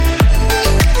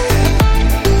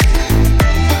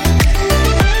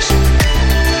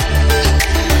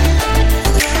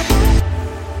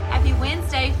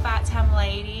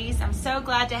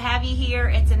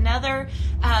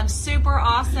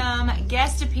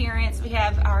parents. We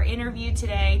have our interview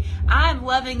today. I'm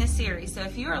loving the series. So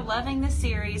if you are loving the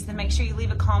series, then make sure you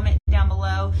leave a comment down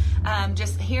below.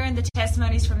 Just hearing the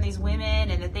testimonies from these women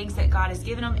and the things that God has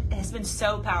given them has been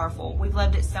so powerful. We've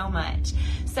loved it so much.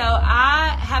 So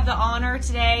I have the honor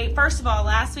today. First of all,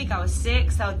 last week I was sick,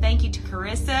 so thank you to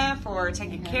Carissa for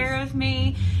taking care of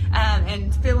me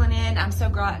and filling in. I'm so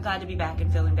glad to be back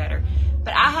and feeling better.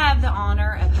 But I have the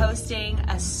honor of hosting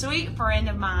a sweet friend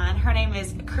of mine. Her name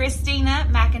is Christina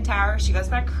McIntyre. She goes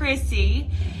by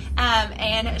Chrissy.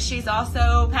 And she's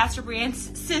also Pastor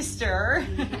Brian's sister.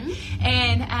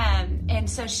 And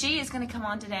so she is going to come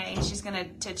on today, and she's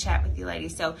going to chat with you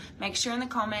ladies. So make sure in the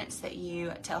comments that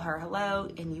you tell her hello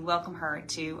and you welcome her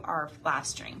to our live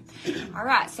stream. All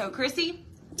right. So Chrissy.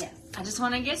 Yes. I just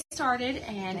want to get started,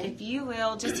 and if you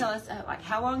will, just tell us,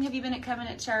 how long have you been at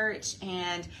Covenant Church,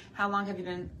 and how long have you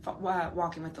been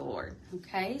walking with the Lord?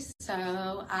 Okay,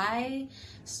 so I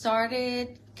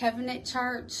started Covenant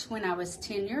Church when I was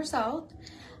 10 years old.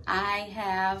 I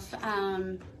have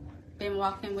been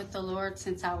walking with the Lord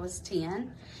since I was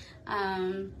 10.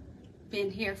 Been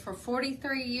here for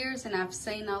 43 years, and I've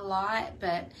seen a lot,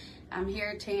 but I'm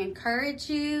here to encourage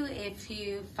you. If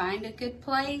you find a good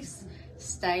place,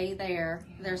 stay there.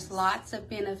 There's lots of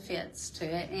benefits to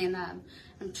it, and I'm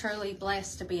truly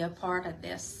blessed to be a part of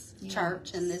this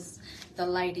church and the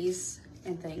ladies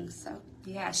and things. So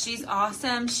yeah, she's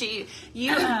awesome.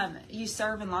 You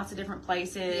serve in lots of different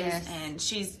places, and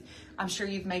I'm sure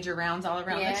you've made your rounds all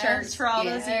around the church for all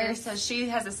those years. So she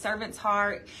has a servant's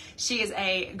heart. She is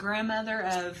a grandmother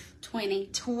of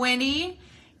 20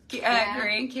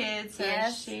 grandkids.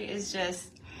 So she is just.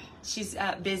 She's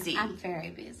busy. I'm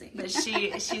very busy. But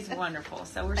she's wonderful.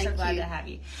 So we're so glad to have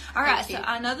you. All right. So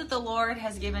I know that the Lord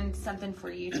has given something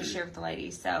for you to share with the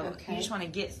ladies. So you just want to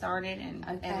get started and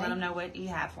let them know what you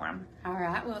have for them. All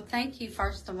right. Well, thank you,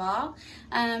 first of all.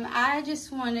 I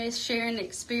just want to share an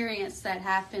experience that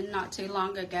happened not too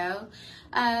long ago.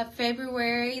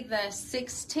 February the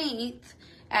 16th,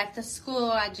 at the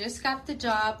school. I just got the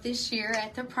job this year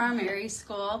at the primary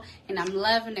school, and I'm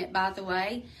loving it, by the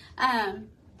way.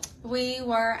 We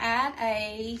were at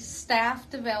a staff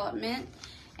development,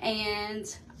 and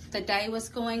the day was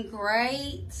going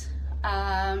great.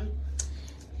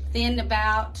 Then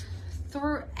about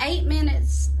 8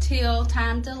 minutes till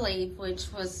time to leave,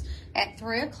 which was at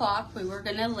 3 o'clock, we were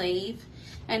going to leave.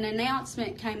 An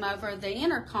announcement came over the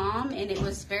intercom, and it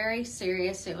was very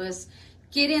serious. It was,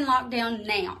 get in lockdown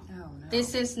now. Oh, no.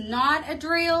 This is not a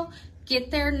drill.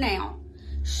 Get there now.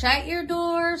 Shut your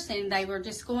doors, and they were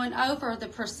just going over the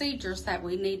procedures that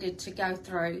we needed to go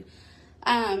through.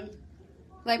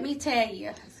 Let me tell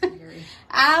you,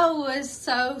 I was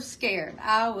so scared.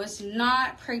 I was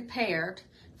not prepared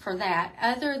for that,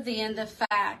 other than the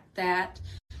fact that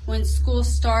when school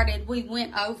started, we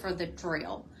went over the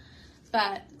drill.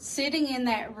 But sitting in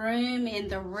that room in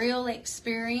the real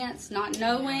experience, not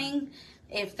knowing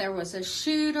if there was a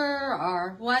shooter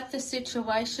or what the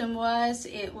situation was,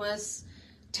 it was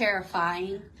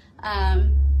terrifying.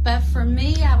 But for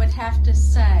me, I would have to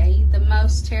say the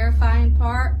most terrifying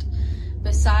part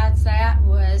besides that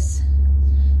was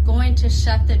going to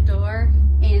shut the door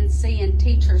and seeing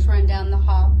teachers run down the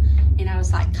hall. And I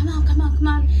was like, come on, come on, come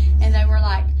on. And they were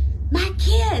like, my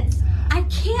kids, I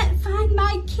can't find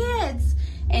my kids.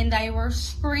 And they were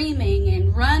screaming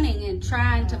and running and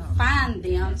trying to find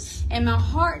them. And my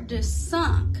heart just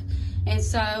sunk. And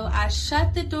so I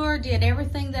shut the door, did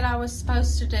everything that I was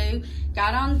supposed to do,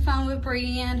 got on the phone with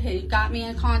Brian, who got me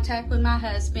in contact with my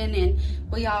husband, and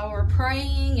we all were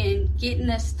praying and getting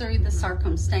us through the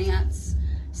circumstance.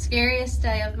 Scariest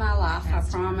day of my life, I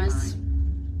promise.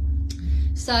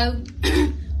 So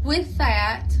with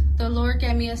that, the Lord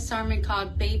gave me a sermon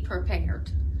called Be Prepared.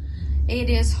 It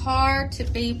is hard to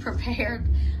be prepared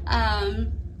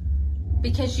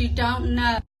because you don't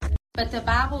know. But the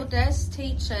Bible does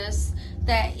teach us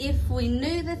that if we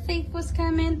knew the thief was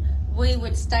coming, we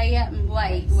would stay up and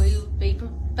wait. We would be,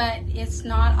 but it's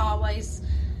not always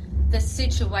the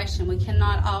situation. We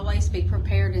cannot always be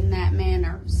prepared in that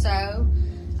manner. So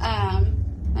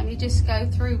let me just go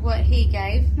through what he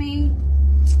gave me.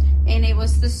 And it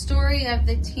was the story of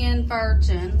the 10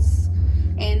 virgins.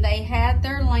 And they had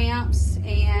their lamps,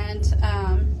 and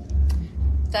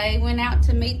they went out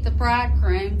to meet the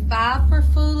bridegroom. 5 were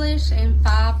foolish and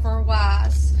 5 were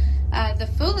wise. The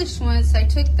foolish ones, they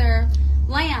took their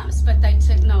lamps, but they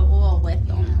took no oil with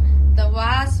them. The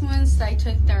wise ones, they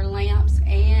took their lamps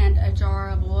and a jar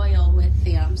of oil with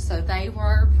them, so they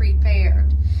were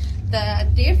prepared. The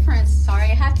difference,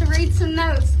 sorry, I have to read some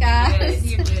notes, guys.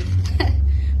 You're good.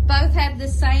 Both had the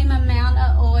same amount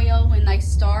of oil when they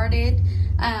started,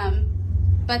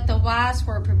 but the wise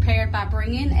were prepared by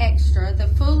bringing extra. The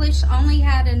foolish only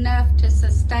had enough to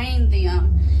sustain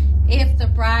them if the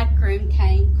bridegroom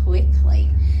came quickly.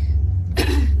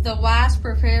 The wise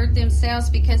prepared themselves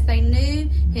because they knew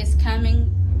his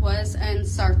coming was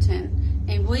uncertain.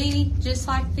 And we, just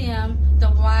like them, the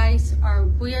wise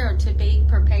we are to be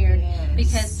prepared. Yes.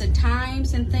 Because the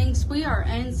times and things, we are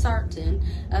uncertain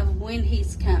of when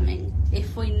he's coming.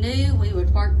 If we knew, we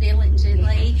would work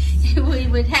diligently. Yes. We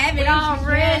would have it all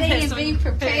ready and be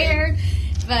prepared.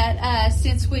 But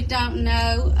since we don't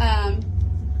know,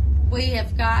 we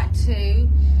have got to.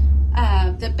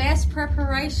 The best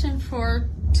preparation for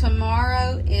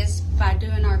tomorrow is by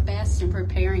doing our best and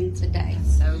preparing today.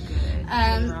 So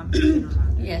good. Good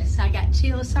yes, I got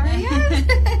chills. Sorry.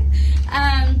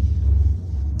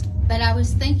 But I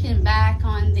was thinking back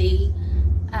on the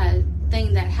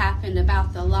thing that happened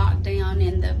about the lockdown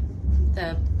and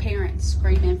the parents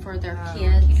screaming for their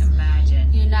kids. I can't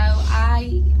imagine. You know,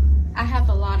 I have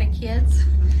a lot of kids,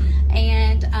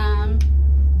 and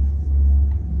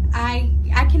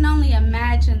I can only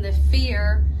imagine the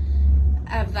fear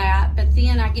of that. But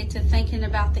then I get to thinking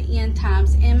about the end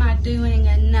times. Am I doing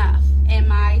enough?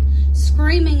 Am I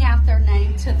screaming out their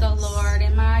name to the Lord?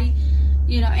 Am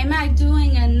I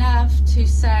doing enough to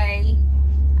say,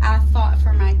 I fought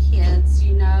for my kids?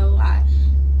 You know,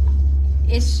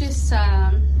 it's just,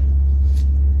 I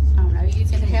don't know, you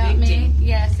can help me.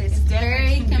 Yes, it's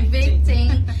very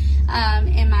convicting.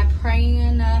 Am I praying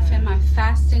enough? Am I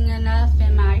fasting enough?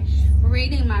 Am I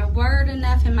reading my word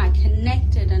enough? Am I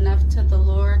connected enough to the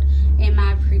Lord? Am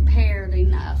I prepared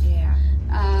enough? Yeah.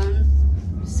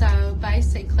 So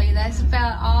basically, that's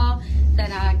about all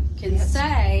that I can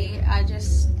say. I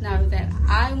just know that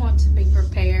I want to be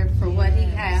prepared for what he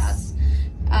has.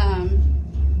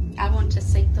 I want to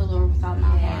seek the Lord with all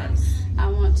my heart. I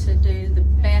want to do the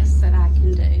best that I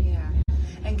can do. Yeah.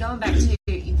 And going back to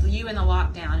you in the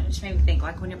lockdown, it just made me think,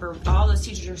 like, whenever all those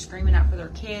teachers are screaming out for their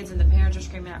kids and the parents are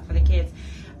screaming out for the kids,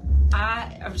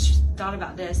 I just thought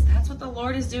about this. That's what the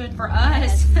Lord is doing for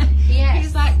us. Yes.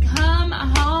 He's like, come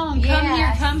home,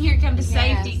 come here, come to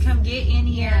safety, come get in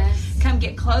here, come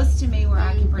get close to me where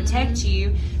I can protect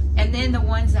you. And then the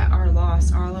ones that are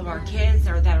lost, all of our kids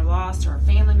that are lost, or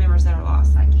family members that are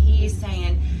lost, like he's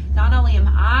saying, not only am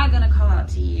I going to call out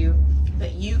to you,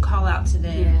 but you call out to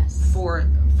them for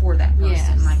that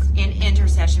person, like in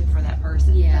intercession for that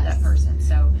person,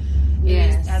 So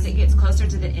as it gets closer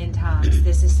to the end times,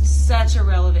 this is such a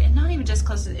relevant, and not even just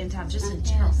close to the end times, just in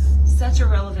general, such a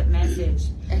relevant message.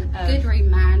 A good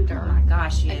reminder. Oh my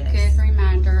gosh, yes. A good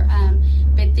reminder.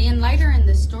 But then later in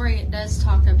the story, it does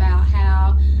talk about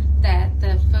how that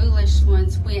the foolish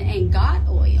ones went and got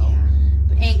oil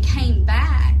and came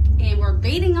back and were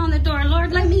beating on the door,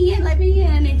 Lord, let me in.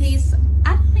 And he's,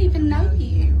 I don't even know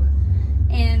you.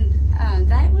 And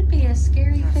that would be a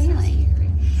scary feeling.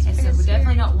 And so we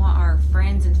definitely don't want our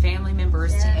friends and family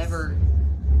members to ever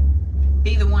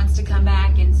be the ones to come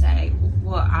back and say,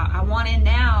 well, I want in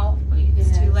now.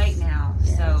 It's too late now.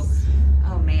 So,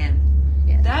 oh man,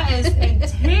 that is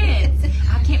intense.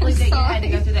 I can't believe that you had to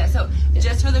go through that. So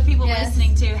just for the people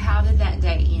listening to, how did that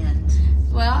day end?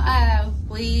 Well,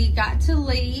 we got to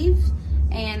leave,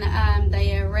 and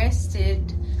they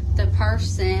arrested the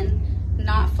person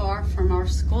not far from our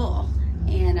school.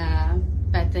 And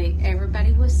but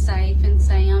everybody was safe and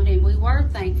sound, and we were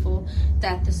thankful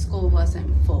that the school wasn't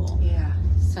full. Yeah.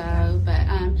 So, but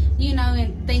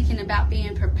in thinking about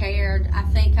being prepared, I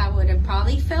think I would have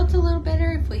probably felt a little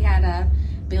better if we had a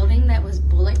building that was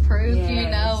bulletproof,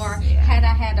 or had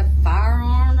I had a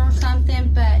firearm or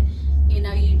something. But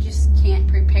you just can't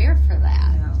prepare for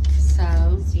that. No.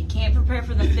 So you can't prepare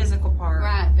for the physical part,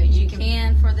 right? But you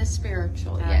can for the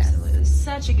spiritual. Absolutely.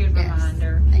 Such a good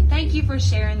reminder. Thank you for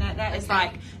sharing that. That is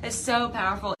it's so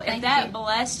powerful. If that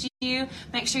blessed you,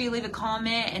 make sure you leave a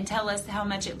comment and tell us how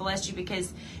much it blessed you,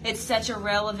 because it's such a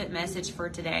relevant message for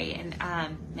today. And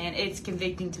man, it's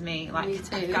convicting to me. Like,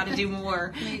 I've got to do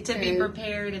more to be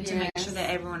prepared and to make sure that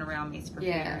everyone around me is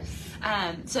prepared.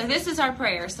 So this is our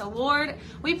prayer. So Lord,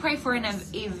 we pray for an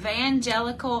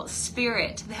evangelical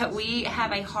spirit, that we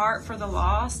have a heart for the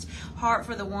lost, heart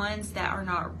for the ones that are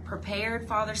not prepared,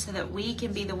 Father, so that we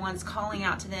can be the ones calling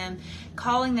out to them,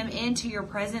 calling them into your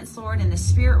presence, Lord, in the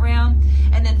spirit realm.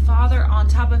 And then, Father, on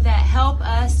top of that, help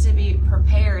us to be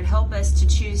prepared. Help us to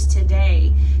choose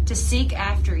today to seek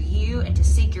after you and to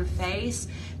seek your face,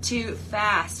 to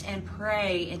fast and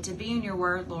pray and to be in your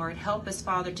word, Lord. Help us,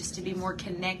 Father, just to be more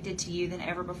connected to you than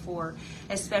ever before,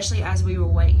 especially as we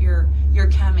await your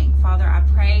coming. Father, I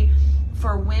pray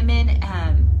for women,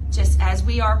 just as we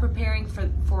we are preparing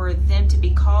for them to be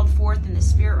called forth in the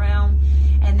spirit realm,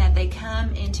 and that they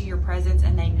come into your presence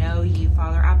and they know you,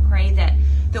 Father. I pray that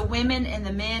the women and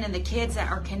the men and the kids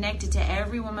that are connected to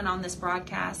every woman on this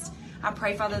broadcast, I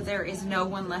pray, Father, there is no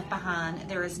one left behind.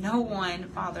 There is no one,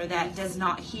 Father, that does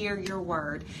not hear your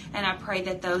word. And I pray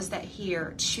that those that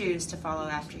hear choose to follow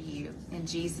after you. In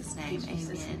Jesus' name,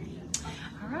 amen.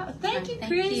 All right. Thank you,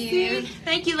 Christy.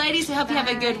 Thank you, ladies. I hope you have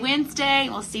a good Wednesday.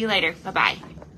 We'll see you later. Bye-bye.